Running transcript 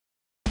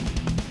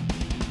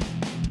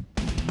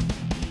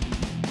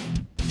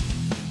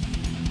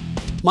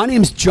My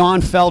name's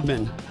John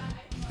Feldman,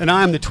 and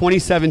I'm the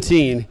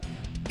 2017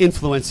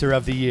 Influencer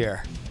of the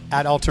Year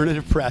at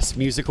Alternative Press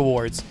Music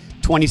Awards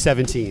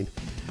 2017.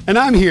 And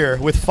I'm here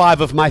with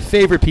 5 of my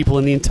favorite people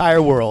in the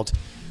entire world.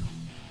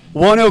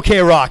 One OK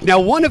Rock.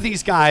 Now, one of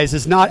these guys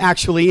is not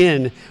actually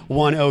in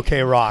One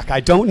OK Rock. I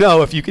don't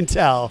know if you can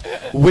tell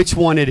which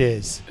one it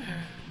is.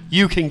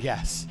 You can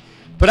guess.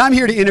 But I'm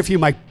here to interview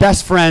my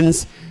best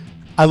friends.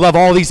 I love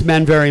all these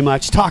men very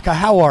much. Taka,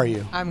 how are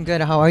you? I'm good.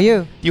 How are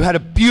you? You had a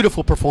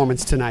beautiful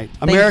performance tonight.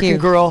 Thank American you.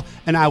 Girl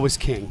and I Was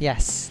King.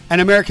 Yes.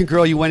 And American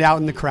Girl, you went out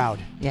in the crowd.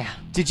 Yeah.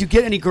 Did you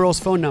get any girls'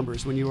 phone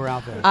numbers when you were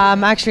out there?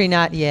 Actually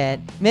not yet.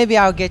 Maybe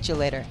I'll get you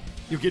later.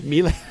 You'll get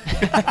me later?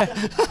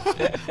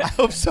 I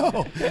hope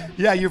so.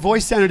 Yeah, your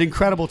voice sounded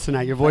incredible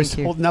tonight. Your voice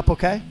holding up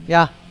okay?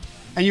 Yeah.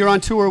 And you're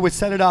on tour with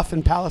Set It Off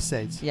and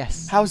Palisades.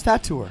 Yes. How's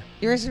that tour?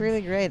 Yours is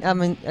really great. I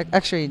mean,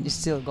 actually, it's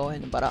still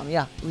going, but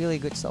yeah, really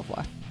good so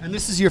far. And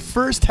this is your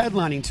first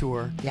headlining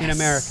tour in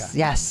America.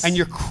 Yes. And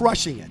you're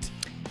crushing it.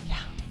 Yeah.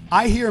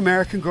 I hear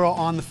American Girl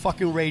on the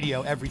fucking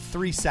radio every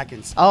 3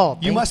 seconds. Oh,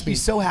 you must be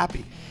so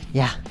happy.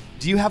 Yeah.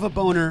 Do you have a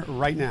boner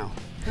right now?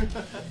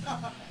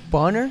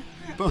 Boner?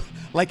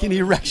 Like an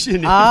erection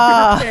in your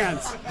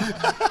pants.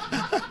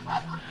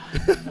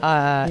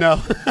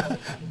 No.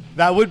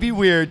 That would be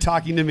weird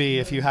talking to me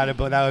if you had a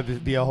boner. That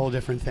would be a whole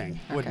different thing,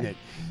 wouldn't it?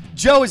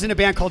 Joe is in a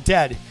band called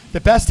Dead,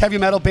 the best heavy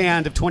metal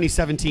band of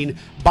 2017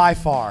 by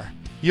far.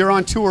 You're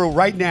on tour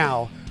right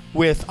now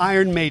with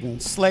Iron Maiden,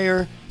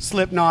 Slayer,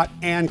 Slipknot,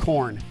 and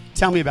Korn.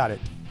 Tell me about it.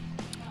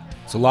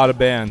 It's a lot of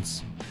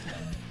bands.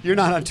 You're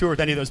not on tour with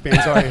any of those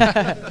bands, are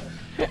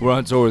you? We're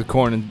on tour with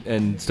Korn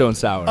and Stone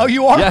Sour. Oh,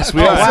 you are? Yes,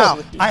 we are. are.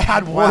 Wow. I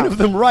had one of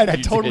them right. I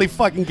You totally did.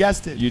 fucking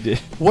guessed it. You did.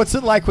 What's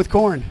it like with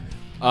Korn?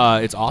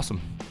 It's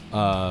awesome.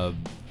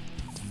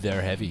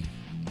 They're heavy.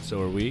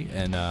 So are we.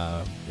 And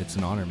it's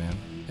an honor, man.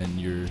 And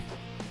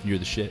you're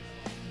the shit.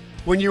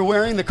 When you're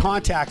wearing the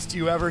contacts, do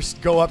you ever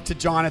go up to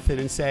Jonathan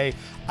and say,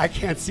 I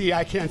can't see,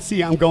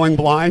 I'm going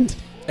blind?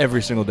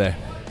 Every single day.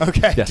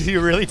 Okay. Yes. Do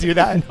you really do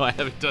that? No, I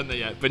haven't done that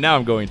yet. But now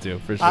I'm going to,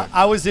 for sure.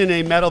 I was in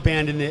a metal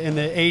band in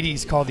the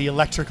 80s called the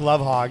Electric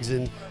Love Hogs,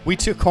 and we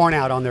took Korn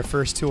out on their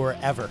first tour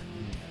ever.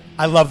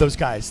 I love those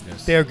guys.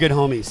 Yes. They're good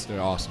homies.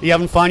 They're awesome. You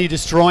having fun? You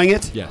destroying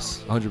it?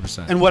 Yes,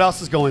 100%. And what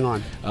else is going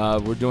on?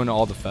 We're doing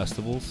all the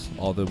festivals,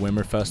 all the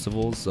Wimmer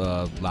festivals,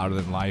 Louder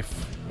Than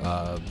Life,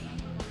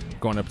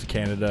 going up to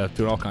Canada,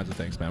 doing all kinds of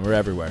things, man. We're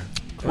everywhere.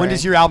 When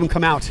does your album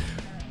come out?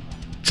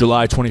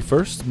 July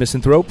 21st,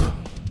 Misanthrope.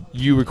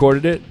 You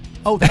recorded it.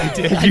 Oh, I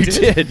did. You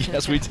did.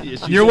 Yes, we did.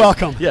 Yes, You're did.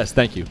 welcome. Yes,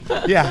 thank you.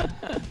 Yeah.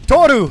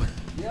 Toru.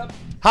 Yep.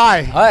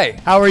 Hi. Hi.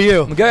 How are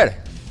you? I'm good.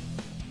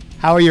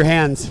 How are your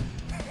hands?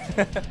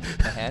 My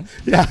hands?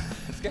 Yeah.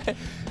 That's good.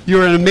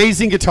 You're an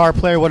amazing guitar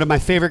player, one of my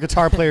favorite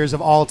guitar players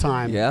of all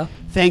time. Yeah.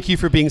 Thank you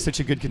for being such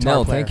a good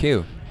guitar player. No, thank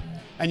you.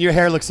 And your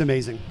hair looks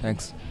amazing.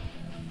 Thanks.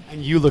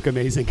 And you look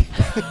amazing.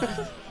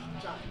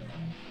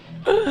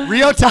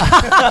 Ryota.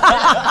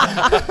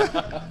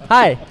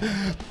 Hi.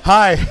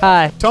 Hi.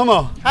 Hi.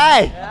 Tomo.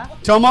 Hi.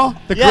 Tomo,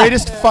 the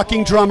greatest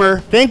fucking drummer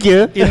Thank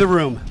you. in the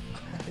room.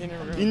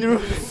 In the room.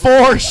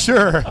 For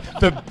sure.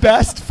 The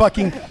best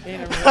fucking,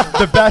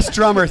 the best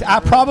drummers.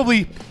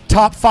 Probably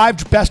top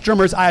 5 best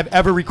drummers I have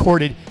ever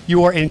recorded.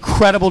 You are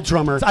incredible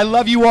drummers. I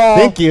love you all.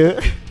 Thank you.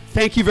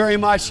 Thank you very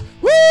much.